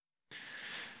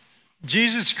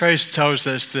Jesus Christ tells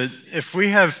us that if we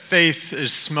have faith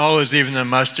as small as even a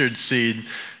mustard seed,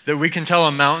 that we can tell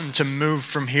a mountain to move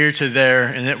from here to there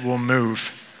and it will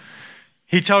move.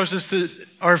 He tells us that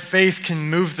our faith can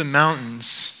move the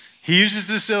mountains. He uses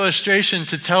this illustration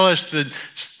to tell us that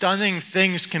stunning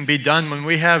things can be done when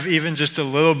we have even just a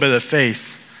little bit of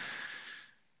faith.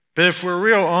 But if we're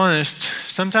real honest,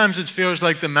 sometimes it feels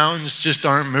like the mountains just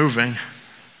aren't moving.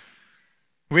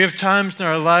 We have times in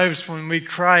our lives when we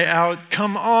cry out,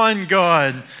 "Come on,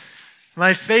 God.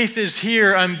 My faith is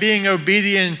here. I'm being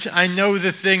obedient. I know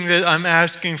the thing that I'm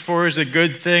asking for is a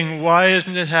good thing. Why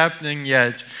isn't it happening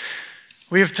yet?"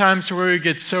 We have times where we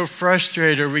get so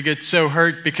frustrated or we get so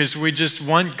hurt because we just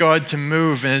want God to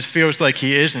move and it feels like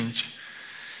He isn't.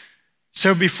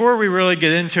 So before we really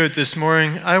get into it this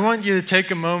morning, I want you to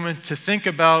take a moment to think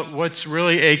about what's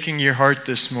really aching your heart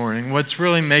this morning, what's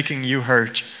really making you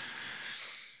hurt.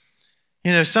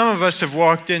 You know, some of us have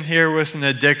walked in here with an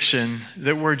addiction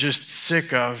that we're just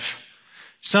sick of.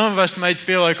 Some of us might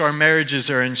feel like our marriages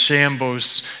are in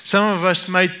shambles. Some of us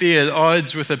might be at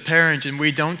odds with a parent and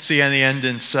we don't see any end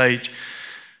in sight.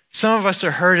 Some of us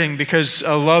are hurting because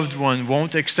a loved one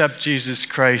won't accept Jesus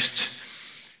Christ.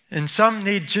 And some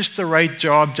need just the right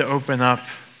job to open up,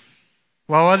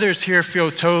 while others here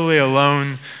feel totally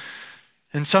alone,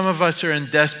 and some of us are in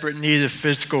desperate need of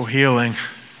physical healing.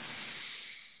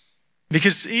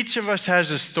 Because each of us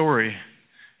has a story.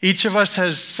 Each of us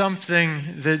has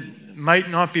something that might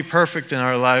not be perfect in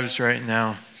our lives right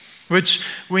now, which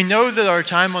we know that our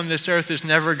time on this earth is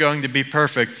never going to be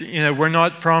perfect. You know, we're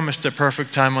not promised a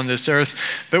perfect time on this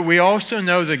earth, but we also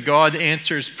know that God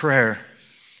answers prayer,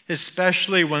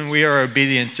 especially when we are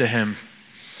obedient to Him.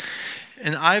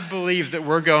 And I believe that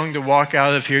we're going to walk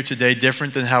out of here today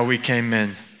different than how we came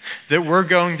in, that we're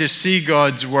going to see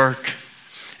God's work.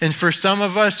 And for some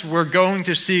of us, we're going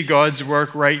to see God's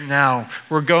work right now.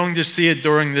 We're going to see it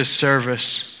during this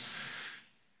service.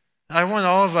 I want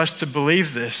all of us to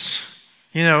believe this.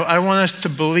 You know, I want us to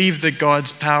believe that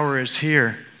God's power is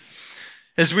here.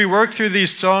 As we work through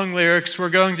these song lyrics, we're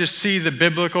going to see the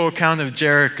biblical account of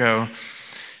Jericho.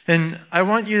 And I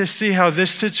want you to see how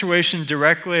this situation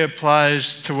directly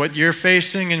applies to what you're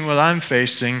facing and what I'm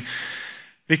facing,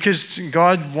 because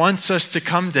God wants us to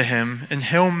come to Him, and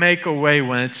He'll make a way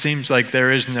when it seems like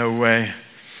there is no way.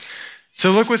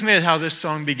 So look with me at how this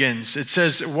song begins. It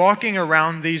says, "Walking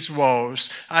around these walls,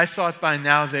 I thought by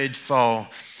now they'd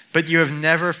fall, but you have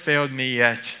never failed me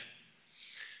yet."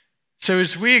 So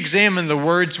as we examine the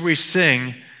words we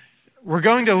sing, we're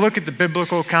going to look at the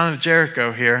biblical account of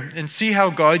Jericho here and see how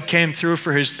God came through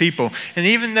for His people. And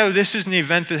even though this is an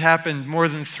event that happened more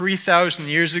than 3,000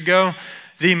 years ago,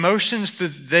 the emotions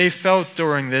that they felt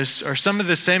during this are some of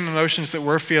the same emotions that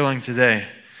we're feeling today.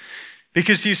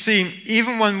 Because you see,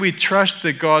 even when we trust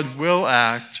that God will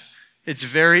act, it's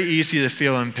very easy to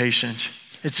feel impatient.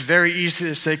 It's very easy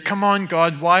to say, "Come on,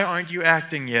 God, why aren't you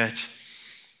acting yet?"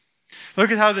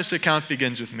 Look at how this account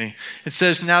begins with me. It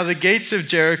says, "Now the gates of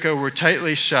Jericho were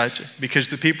tightly shut because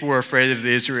the people were afraid of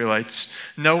the Israelites.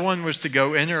 No one was to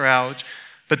go in or out,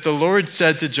 but the Lord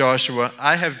said to Joshua,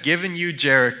 'I have given you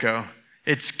Jericho,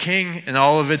 its king and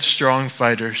all of its strong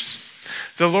fighters.'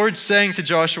 The Lord saying to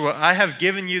Joshua, 'I have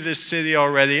given you this city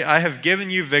already. I have given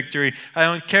you victory. I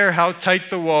don't care how tight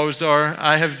the walls are.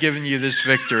 I have given you this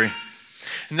victory.'"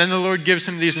 And then the Lord gives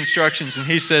him these instructions, and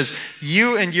He says,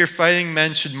 "You and your fighting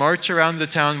men should march around the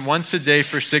town once a day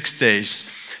for 6 days.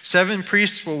 7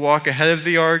 priests will walk ahead of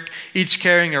the ark, each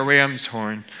carrying a ram's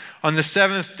horn. On the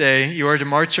 7th day, you are to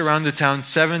march around the town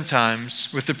 7 times,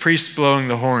 with the priests blowing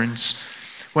the horns.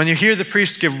 When you hear the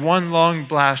priest give one long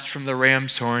blast from the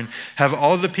ram's horn, have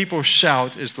all the people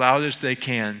shout as loud as they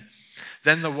can.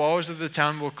 Then the walls of the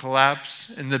town will collapse,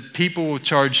 and the people will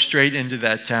charge straight into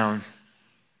that town."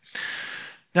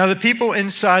 Now the people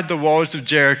inside the walls of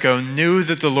Jericho knew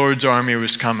that the Lord's army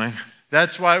was coming.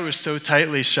 That's why it was so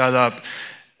tightly shut up.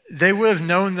 They would have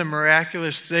known the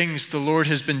miraculous things the Lord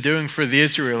has been doing for the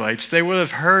Israelites. They would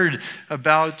have heard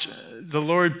about the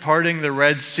Lord parting the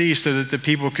Red Sea so that the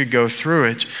people could go through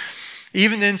it.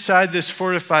 Even inside this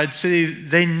fortified city,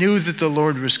 they knew that the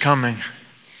Lord was coming.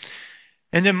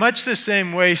 And in much the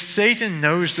same way, Satan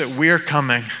knows that we're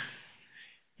coming.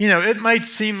 You know, it might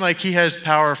seem like he has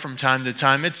power from time to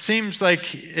time.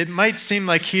 It might seem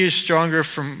like he is stronger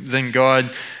than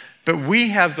God, but we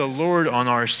have the Lord on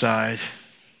our side.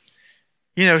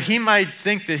 You know, he might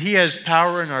think that he has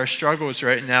power in our struggles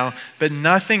right now, but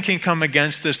nothing can come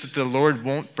against us that the Lord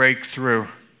won't break through.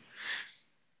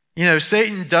 You know,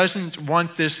 Satan doesn't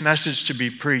want this message to be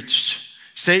preached.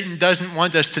 Satan doesn't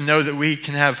want us to know that we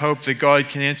can have hope, that God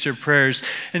can answer prayers.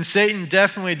 And Satan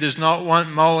definitely does not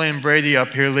want Molly and Brady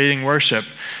up here leading worship,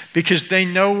 because they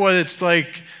know what it's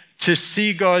like to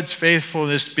see God's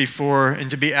faithfulness before and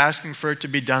to be asking for it to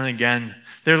be done again.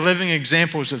 They're living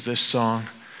examples of this song.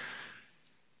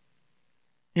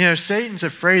 You know, Satan's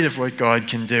afraid of what God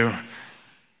can do.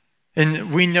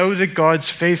 And we know that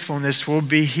God's faithfulness will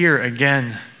be here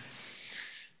again.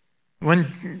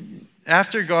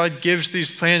 After God gives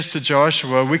these plans to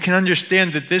Joshua, we can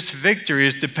understand that this victory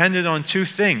is dependent on two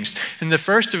things. And the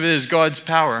first of it is God's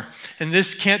power. And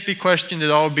this can't be questioned at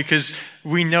all because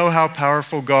we know how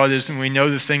powerful God is and we know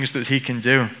the things that he can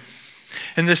do.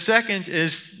 And the second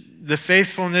is the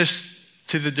faithfulness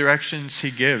to the directions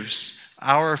he gives,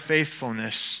 our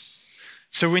faithfulness.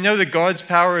 So we know that God's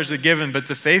power is a given, but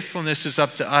the faithfulness is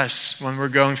up to us when we're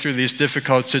going through these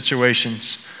difficult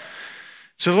situations.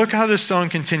 So look how this song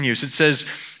continues. It says,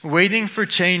 waiting for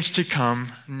change to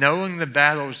come, knowing the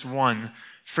battle's won,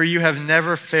 for you have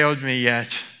never failed me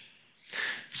yet.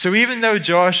 So even though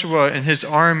Joshua and his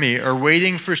army are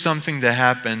waiting for something to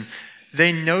happen,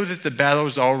 they know that the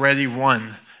battle's already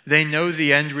won. They know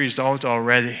the end result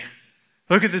already.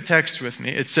 Look at the text with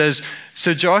me. It says,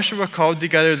 so Joshua called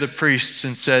together the priests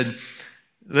and said,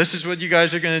 this is what you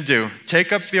guys are going to do.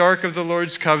 Take up the ark of the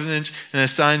Lord's covenant and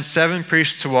assign 7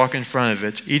 priests to walk in front of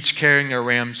it, each carrying a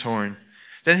ram's horn.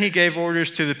 Then he gave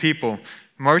orders to the people,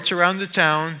 march around the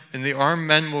town, and the armed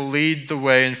men will lead the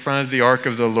way in front of the ark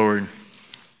of the Lord.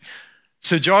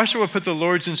 So Joshua put the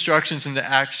Lord's instructions into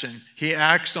action. He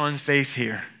acts on faith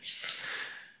here.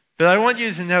 But I want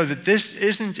you to know that this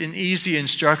isn't an easy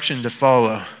instruction to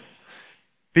follow.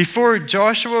 Before,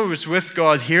 Joshua was with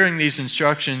God hearing these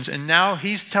instructions, and now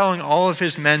he's telling all of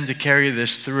his men to carry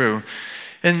this through.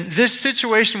 And this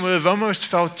situation would have almost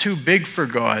felt too big for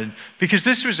God, because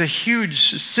this was a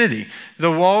huge city.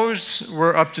 The walls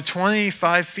were up to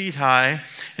 25 feet high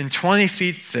and 20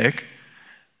 feet thick.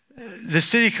 The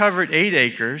city covered 8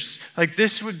 acres. Like,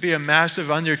 this would be a massive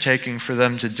undertaking for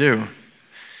them to do.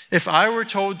 If I were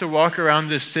told to walk around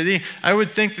this city, I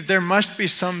would think that there must be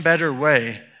some better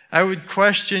way. I would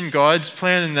question God's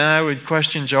plan, and then I would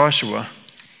question Joshua.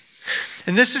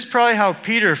 And this is probably how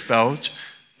Peter felt.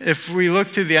 If we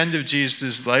look to the end of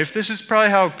Jesus' life, this is probably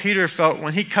how Peter felt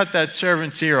when he cut that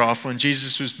servant's ear off when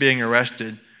Jesus was being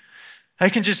arrested. I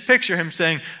can just picture him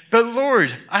saying, but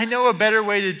Lord, I know a better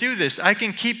way to do this. I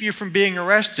can keep you from being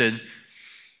arrested.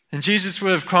 And Jesus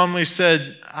would have calmly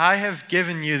said, I have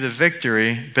given you the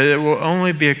victory, but it will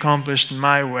only be accomplished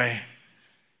my way.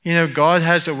 You know, God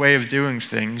has a way of doing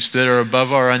things that are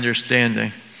above our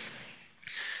understanding.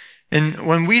 And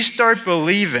when we start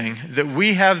believing that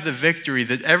we have the victory,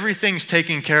 that everything's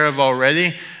taken care of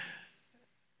already,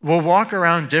 we'll walk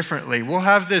around differently. We'll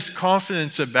have this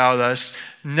confidence about us,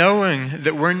 knowing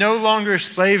that we're no longer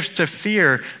slaves to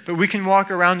fear, but we can walk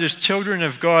around as children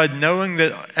of God, knowing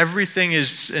that everything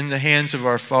is in the hands of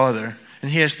our Father,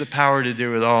 and he has the power to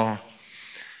do it all.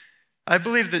 I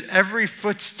believe that every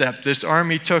footstep this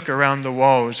army took around the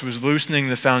walls was loosening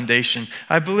the foundation.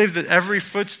 I believe that every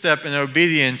footstep in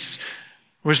obedience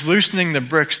was loosening the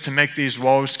bricks to make these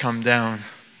walls come down.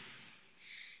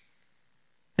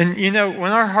 And you know,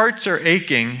 when our hearts are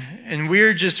aching and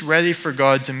we're just ready for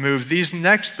God to move, these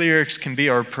next lyrics can be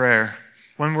our prayer.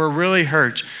 When we're really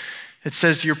hurt, it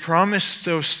says, your promise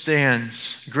still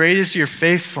stands. Great is your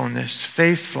faithfulness,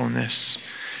 faithfulness.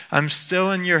 I'm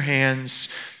still in your hands.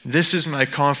 This is my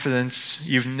confidence.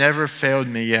 You've never failed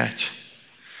me yet.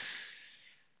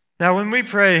 Now, when we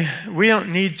pray, we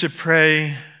don't need to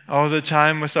pray all the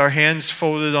time with our hands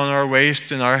folded on our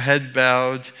waist and our head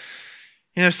bowed.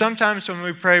 You know, sometimes when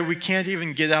we pray, we can't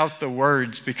even get out the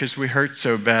words because we hurt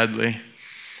so badly.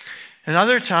 And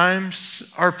other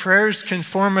times, our prayers can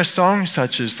form a song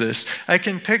such as this. I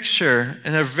can picture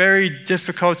in a very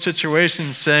difficult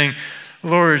situation saying,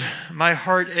 Lord, my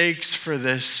heart aches for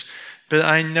this, but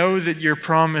I know that your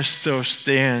promise still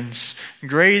stands.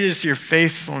 Great is your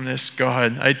faithfulness,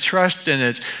 God. I trust in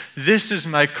it. This is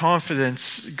my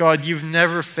confidence. God, you've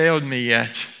never failed me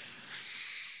yet.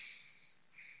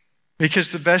 Because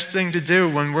the best thing to do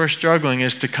when we're struggling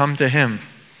is to come to him.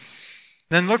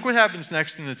 Then look what happens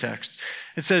next in the text.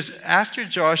 It says, after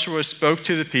Joshua spoke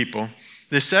to the people,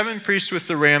 the 7 priests with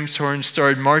the ram's horns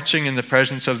started marching in the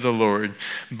presence of the Lord,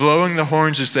 blowing the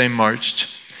horns as they marched.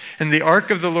 And the ark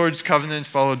of the Lord's covenant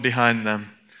followed behind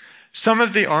them. Some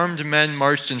of the armed men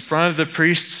marched in front of the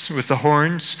priests with the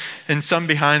horns, and some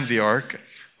behind the ark,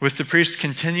 with the priests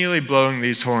continually blowing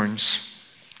these horns.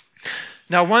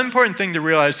 Now, one important thing to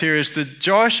realize here is that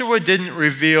Joshua didn't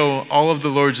reveal all of the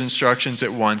Lord's instructions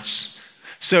at once.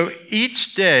 So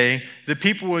each day, the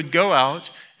people would go out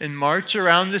and march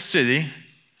around the city,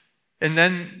 and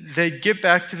then they'd get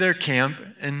back to their camp,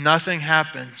 and nothing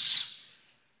happens.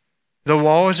 The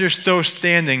walls are still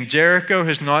standing. Jericho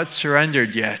has not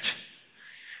surrendered yet.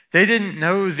 They didn't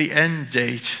know the end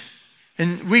date.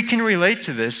 And we can relate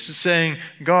to this, saying,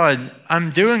 God,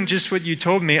 I'm doing just what you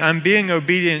told me. I'm being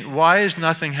obedient. Why is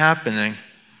nothing happening?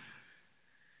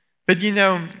 But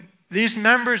these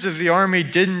members of the army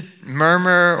didn't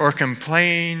murmur or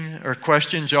complain or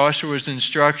question Joshua's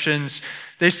instructions.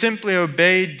 They simply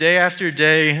obeyed day after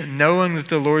day, knowing that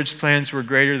the Lord's plans were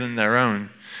greater than their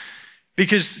own.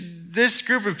 Because this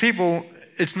group of people,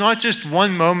 it's not just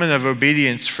one moment of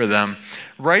obedience for them.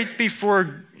 Right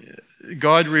before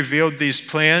God revealed these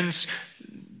plans,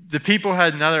 the people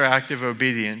had another act of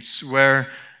obedience where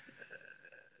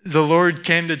the Lord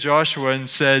came to Joshua and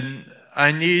said,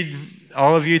 I need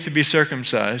all of you to be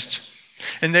circumcised.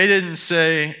 And they didn't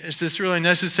say, is this really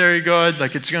necessary, God?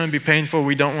 Like, it's going to be painful.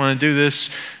 We don't want to do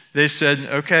this. They said,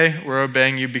 okay, we're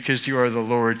obeying you because you are the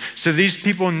Lord. So these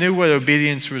people knew what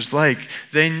obedience was like.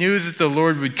 They knew that the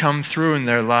Lord would come through in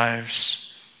their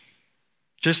lives.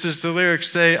 Just as the lyrics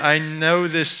say, I know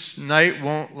this night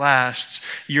won't last.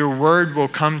 Your word will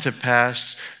come to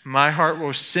pass. My heart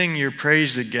will sing your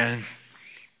praise again.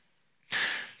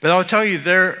 But I'll tell you,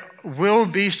 there will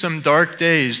be some dark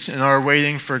days in our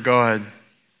waiting for God.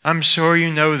 I'm sure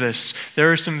you know this.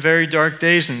 There are some very dark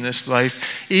days in this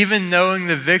life. Even knowing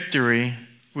the victory,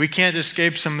 we can't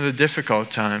escape some of the difficult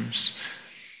times.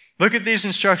 Look at these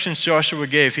instructions Joshua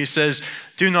gave. He says,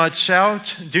 do not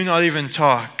shout, do not even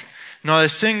talk. Not a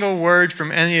single word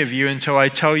from any of you until I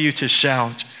tell you to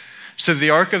shout. So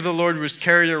the ark of the Lord was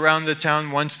carried around the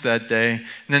town once that day, and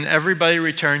then everybody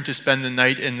returned to spend the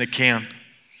night in the camp.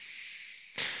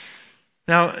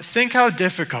 Now, think how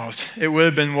difficult it would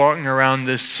have been walking around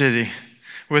this city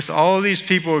with all of these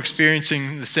people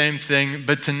experiencing the same thing,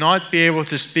 but to not be able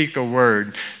to speak a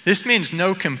word. This means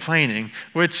no complaining,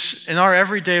 which in our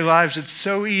everyday lives, it's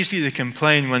so easy to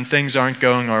complain when things aren't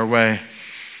going our way.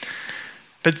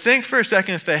 But think for a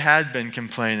second if they had been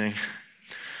complaining.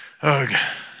 Ugh,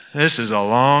 this is a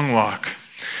long walk.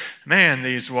 Man,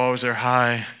 these walls are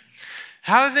high.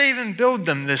 How did they even build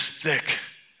them this thick?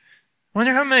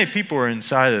 Wonder how many people are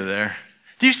inside of there.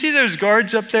 Do you see those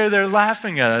guards up there? They're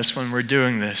laughing at us when we're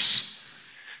doing this.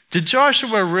 Did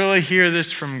Joshua really hear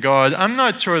this from God? I'm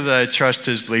not sure that I trust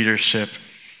his leadership.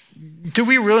 Do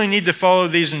we really need to follow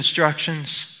these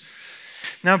instructions?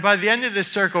 Now, by the end of this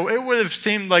circle, it would have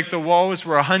seemed like the walls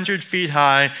were 100 feet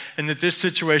high and that this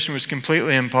situation was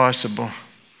completely impossible.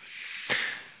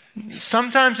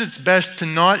 Sometimes it's best to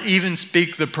not even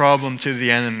speak the problem to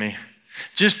the enemy.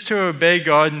 Just to obey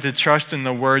God and to trust in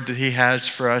the word that he has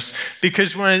for us.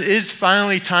 Because when it is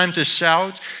finally time to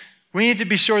shout, we need to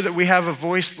be sure that we have a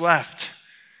voice left.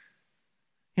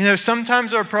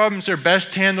 Sometimes our problems are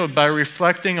best handled by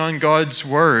reflecting on God's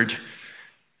word.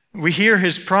 We hear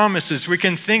his promises. We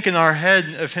can think in our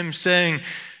head of him saying,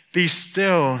 be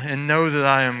still and know that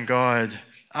I am God.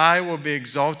 I will be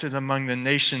exalted among the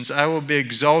nations. I will be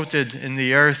exalted in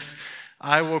the earth.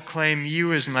 I will claim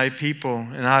you as my people,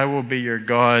 and I will be your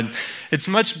God. It's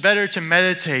much better to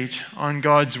meditate on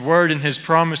God's word and his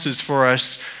promises for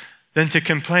us than to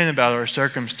complain about our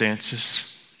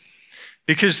circumstances.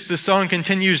 Because the song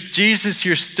continues, Jesus,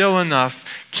 you're still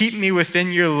enough. Keep me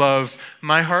within your love.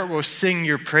 My heart will sing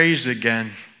your praise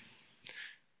again.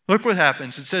 Look what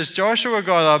happens. It says, Joshua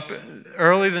got up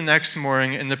early the next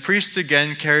morning, and the priests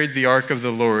again carried the ark of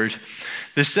the Lord.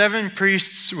 The 7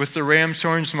 priests with the ram's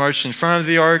horns marched in front of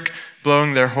the ark,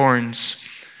 blowing their horns.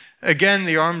 Again,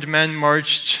 the armed men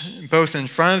marched both in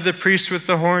front of the priests with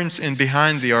the horns and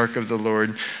behind the ark of the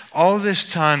Lord. All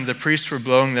this time, the priests were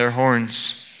blowing their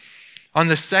horns. On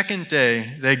the second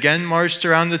day, they again marched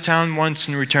around the town once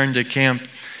and returned to camp.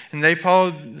 And they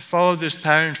followed this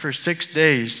pattern for 6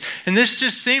 days. And this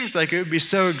just seems like it would be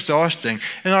so exhausting.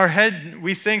 In our head,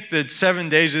 we think that 7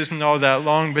 days isn't all that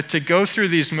long, but to go through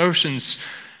these motions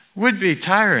would be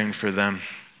tiring for them.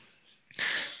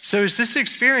 So as this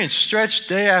experience stretched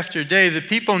day after day, the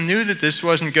people knew that this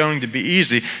wasn't going to be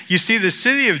easy. You see, the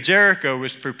city of Jericho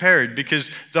was prepared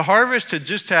because the harvest had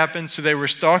just happened, so they were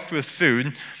stocked with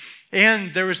food.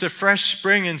 And there was a fresh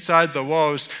spring inside the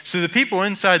walls, so the people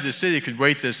inside the city could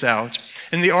wait this out.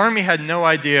 And the army had no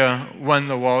idea when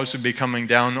the walls would be coming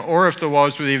down, or if the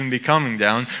walls would even be coming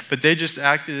down, but they just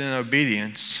acted in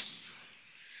obedience.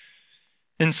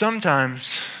 And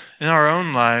sometimes, in our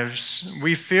own lives,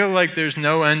 we feel like there's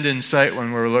no end in sight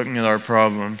when we're looking at our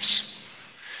problems.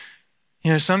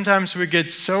 Sometimes we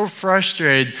get so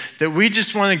frustrated that we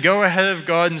just want to go ahead of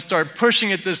God and start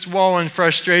pushing at this wall in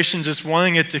frustration, just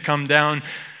wanting it to come down,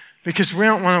 because we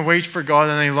don't want to wait for God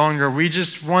any longer. We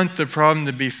just want the problem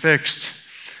to be fixed.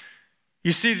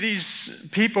 You see, these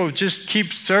people just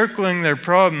keep circling their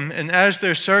problem, and as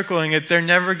they're circling it, they're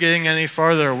never getting any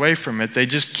farther away from it. They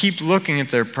just keep looking at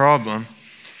their problem.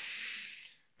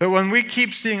 But when we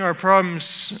keep seeing our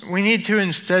problems, we need to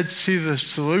instead see the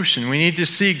solution. We need to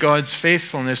see God's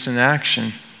faithfulness in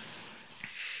action.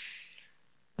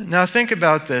 Now think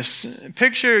about this.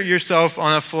 Picture yourself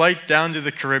on a flight down to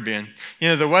the Caribbean.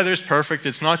 The weather's perfect.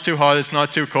 It's not too hot. It's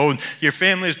not too cold. Your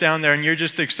family's down there and you're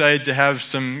just excited to have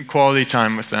some quality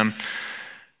time with them.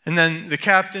 And then the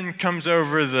captain comes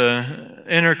over the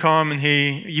intercom and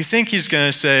you think he's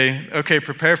going to say, okay,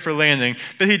 prepare for landing,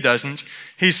 but he doesn't.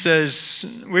 He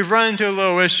says, we've run into a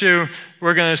little issue.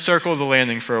 We're going to circle the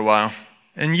landing for a while.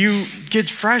 And you get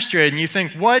frustrated and you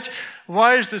think, what?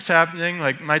 Why is this happening?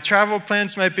 Like, my travel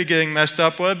plans might be getting messed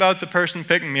up. What about the person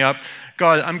picking me up?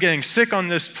 God, I'm getting sick on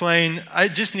this plane. I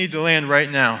just need to land right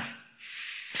now.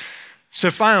 So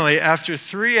finally, after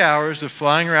 3 hours of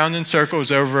flying around in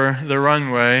circles over the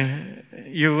runway,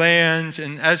 you land,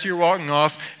 and as you're walking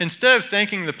off, instead of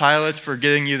thanking the pilot for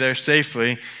getting you there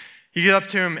safely, you get up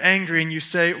to him angry and you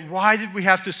say, why did we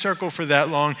have to circle for that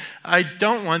long? I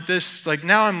don't want this.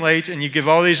 Now I'm late, and you give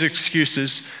all these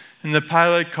excuses. And the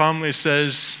pilot calmly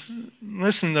says,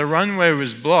 listen, the runway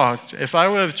was blocked. If I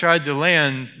would have tried to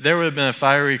land, there would have been a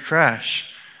fiery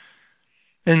crash.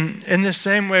 And in the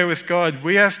same way with God,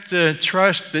 we have to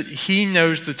trust that He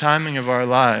knows the timing of our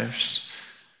lives.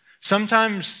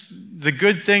 Sometimes the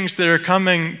good things that are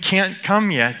coming can't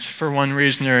come yet for one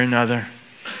reason or another.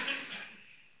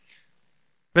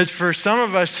 But for some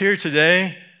of us here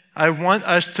today, I want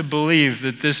us to believe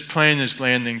that this plane is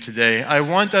landing today. I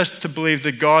want us to believe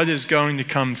that God is going to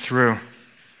come through.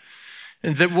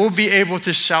 And that we'll be able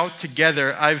to shout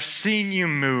together, I've seen you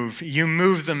move. You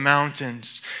move the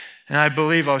mountains. And I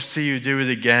believe I'll see you do it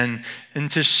again.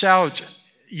 And to shout,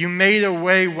 you made a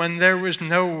way when there was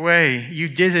no way. You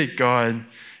did it, God.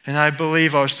 And I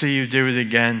believe I'll see you do it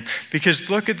again. Because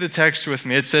look at the text with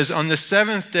me. It says, on the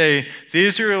seventh day, the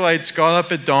Israelites got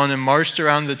up at dawn and marched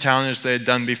around the town as they had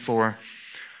done before.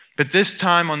 But this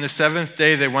time, on the seventh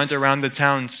day, they went around the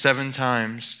town 7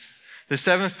 times. The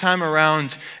 7th time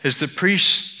around, as the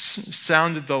priests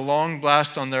sounded the long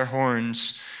blast on their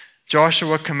horns,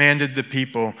 Joshua commanded the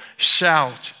people,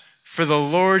 shout, for the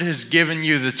Lord has given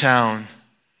you the town.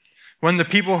 When the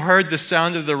people heard the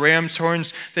sound of the ram's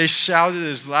horns, they shouted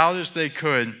as loud as they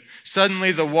could.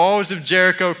 Suddenly the walls of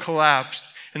Jericho collapsed,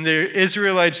 and the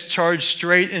Israelites charged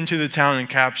straight into the town and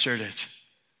captured it.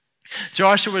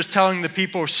 Joshua was telling the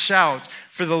people, shout,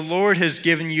 for the Lord has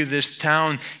given you this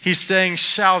town. He's saying,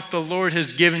 shout, the Lord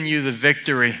has given you the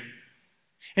victory.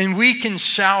 And we can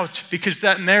shout because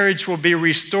that marriage will be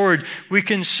restored. We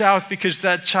can shout because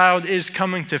that child is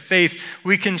coming to faith.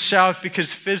 We can shout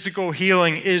because physical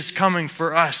healing is coming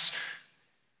for us.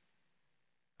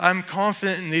 I'm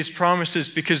confident in these promises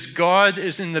because God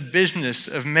is in the business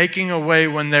of making a way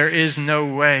when there is no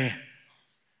way.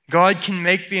 God can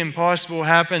make the impossible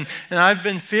happen. And I've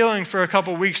been feeling for a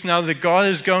couple weeks now that God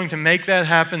is going to make that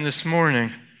happen this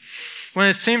morning. When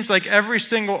it seems like every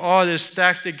single odd is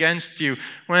stacked against you,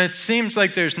 when it seems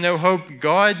like there's no hope,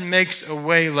 God makes a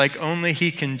way like only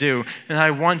He can do. And I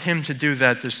want Him to do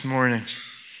that this morning.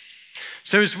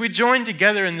 So as we join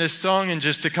together in this song in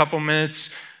just a couple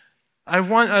minutes, I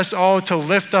want us all to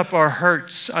lift up our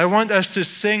hurts. I want us to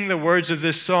sing the words of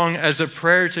this song as a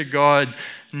prayer to God,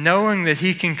 knowing that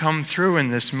He can come through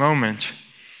in this moment.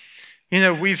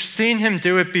 We've seen Him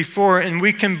do it before, and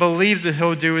we can believe that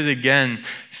He'll do it again.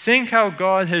 Think how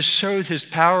God has showed His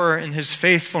power and His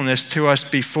faithfulness to us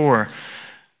before.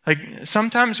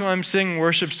 Sometimes when I'm singing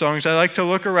worship songs, I like to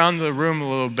look around the room a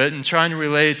little bit and try and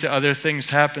relate it to other things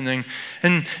happening.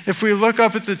 And if we look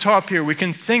up at the top here, we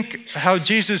can think how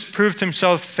Jesus proved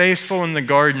Himself faithful in the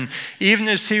garden. Even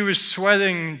as He was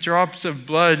sweating drops of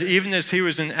blood, even as He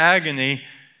was in agony,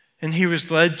 and He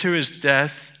was led to His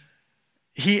death,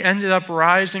 He ended up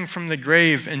rising from the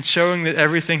grave and showing that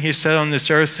everything He said on this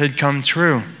earth had come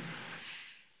true.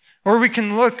 Or we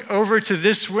can look over to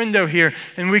this window here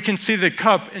and we can see the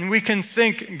cup and we can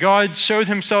think God showed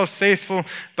Himself faithful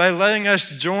by letting us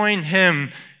join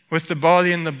Him with the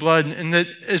body and the blood, and that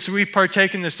as we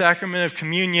partake in the sacrament of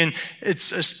communion,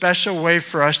 it's a special way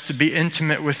for us to be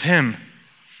intimate with Him.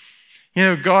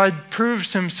 God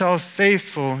proves Himself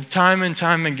faithful time and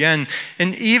time again.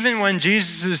 And even when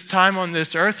Jesus' time on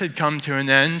this earth had come to an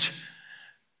end,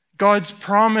 God's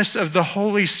promise of the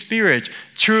Holy Spirit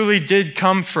truly did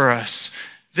come for us,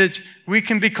 that we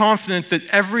can be confident that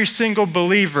every single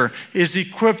believer is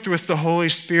equipped with the Holy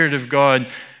Spirit of God,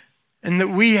 and that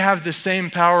we have the same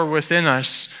power within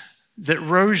us that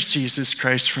rose Jesus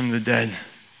Christ from the dead.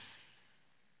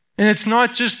 And it's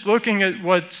not just looking at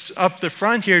what's up the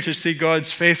front here to see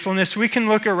God's faithfulness. We can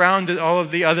look around at all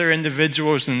of the other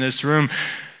individuals in this room,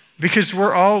 because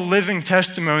we're all living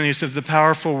testimonies of the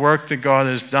powerful work that God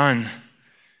has done.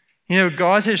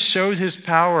 God has showed his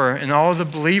power in all the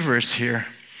believers here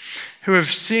who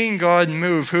have seen God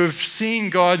move, who have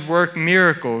seen God work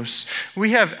miracles.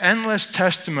 We have endless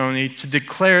testimony to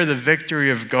declare the victory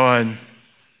of God.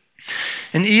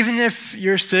 And even if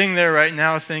you're sitting there right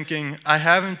now thinking, I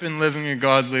haven't been living a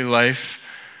godly life,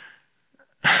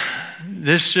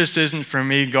 this just isn't for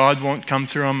me, God won't come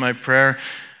through on my prayer.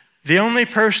 The only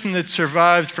person that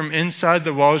survived from inside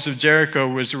the walls of Jericho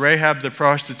was Rahab the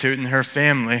prostitute and her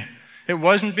family. It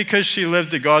wasn't because she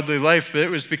lived a godly life, but it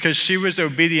was because she was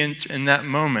obedient in that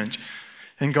moment,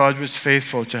 and God was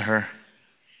faithful to her.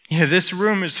 This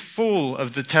room is full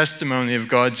of the testimony of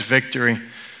God's victory.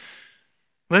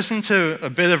 Listen to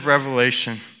a bit of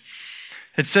Revelation.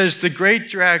 It says, the great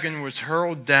dragon was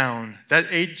hurled down, that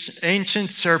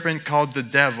ancient serpent called the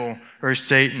devil, or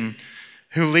Satan,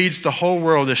 who leads the whole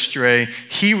world astray.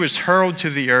 He was hurled to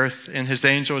the earth, and his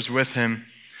angels with him.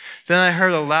 Then I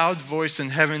heard a loud voice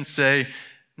in heaven say,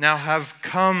 now have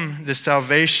come the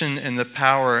salvation and the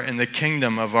power and the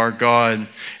kingdom of our God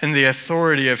and the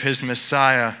authority of his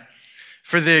Messiah.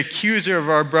 For the accuser of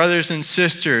our brothers and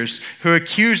sisters, who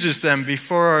accuses them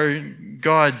before our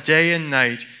God day and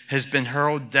night, has been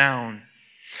hurled down.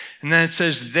 And then it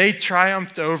says, they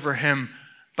triumphed over him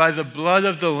by the blood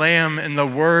of the Lamb and the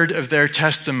word of their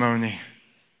testimony.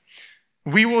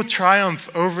 We will triumph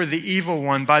over the evil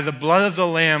one by the blood of the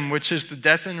Lamb, which is the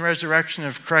death and resurrection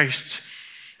of Christ,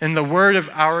 and the word of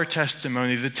our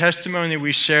testimony, the testimony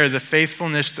we share, the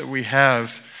faithfulness that we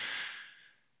have.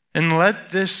 And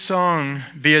let this song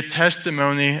be a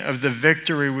testimony of the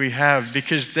victory we have,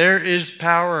 because there is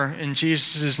power in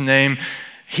Jesus' name.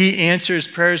 He answers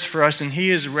prayers for us, and he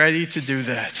is ready to do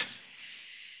that.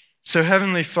 So,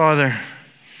 Heavenly Father,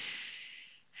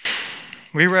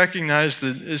 we recognize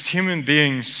that as human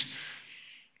beings,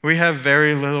 we have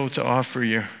very little to offer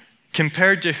you.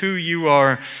 Compared to who you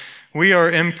are, we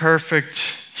are imperfect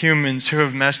humans who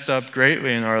have messed up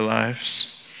greatly in our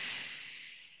lives.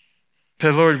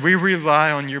 But Lord, we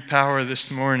rely on your power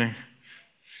this morning.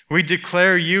 We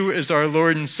declare you as our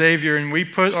Lord and Savior, and we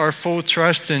put our full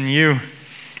trust in you.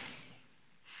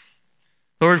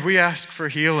 Lord, we ask for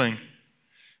healing.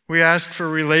 We ask for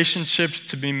relationships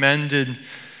to be mended.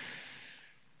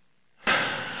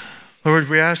 Lord,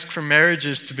 we ask for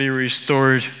marriages to be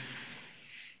restored.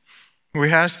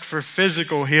 We ask for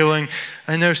physical healing.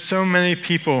 I know so many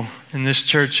people in this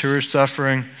church who are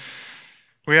suffering.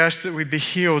 We ask that we be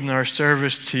healed in our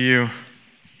service to you.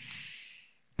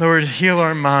 Lord, heal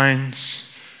our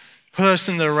minds. Put us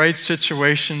in the right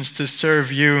situations to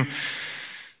serve you.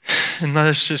 And let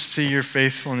us just see your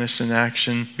faithfulness in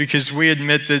action, because we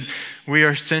admit that we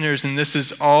are sinners and this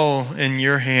is all in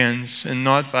your hands and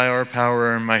not by our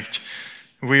power or might.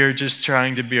 We are just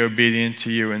trying to be obedient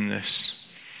to you in this.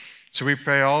 So we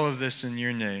pray all of this in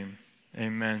your name.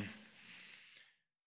 Amen.